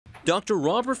Dr.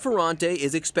 Robert Ferrante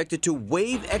is expected to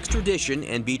waive extradition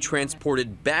and be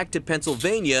transported back to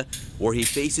Pennsylvania, where he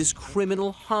faces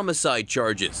criminal homicide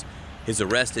charges. His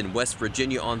arrest in West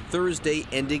Virginia on Thursday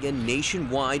ending a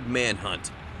nationwide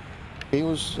manhunt. He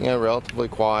was, relatively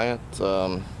quiet.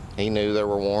 He knew there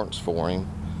were warrants for him.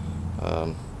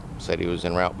 Said he was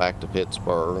en route back to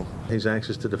Pittsburgh. He's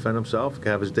anxious to defend himself,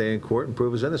 have his day in court, and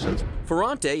prove his innocence.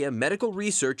 Ferrante, a medical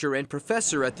researcher and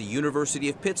professor at the University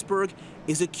of Pittsburgh,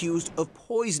 is accused of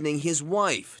poisoning his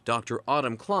wife, Dr.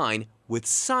 Autumn Klein, with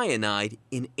cyanide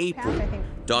in April.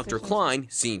 Dr. Klein,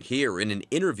 seen here in an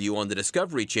interview on the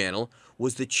Discovery Channel,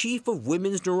 was the chief of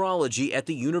women's neurology at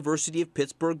the University of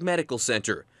Pittsburgh Medical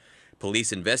Center.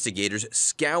 Police investigators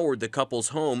scoured the couple's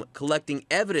home, collecting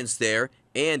evidence there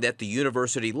and at the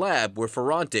university lab where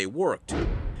Ferrante worked.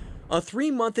 A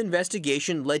 3-month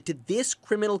investigation led to this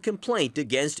criminal complaint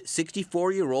against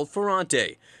 64-year-old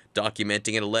Ferrante,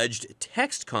 documenting an alleged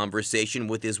text conversation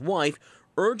with his wife,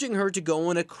 urging her to go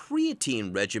on a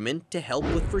creatine regimen to help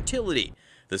with fertility.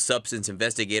 The substance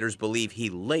investigators believe he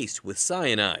laced with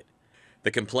cyanide.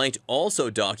 The complaint also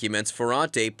documents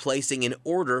Ferrante placing an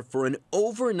order for an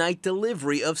overnight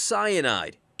delivery of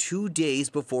cyanide 2 days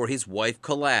before his wife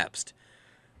collapsed.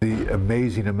 The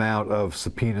amazing amount of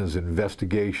subpoenas and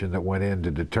investigation that went into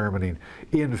determining,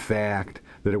 in fact,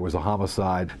 that it was a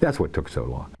homicide, that's what took so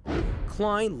long.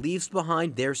 Klein leaves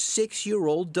behind their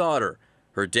 6-year-old daughter,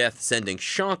 her death sending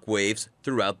shockwaves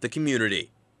throughout the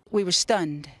community. We were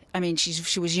stunned. I mean,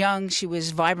 she was young, she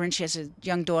was vibrant, she has a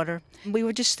young daughter. We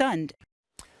were just stunned.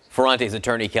 Ferrante's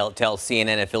attorney tells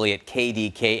CNN affiliate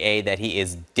KDKA that he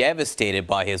is devastated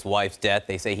by his wife's death.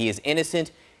 They say he is innocent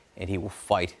and he will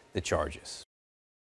fight the charges.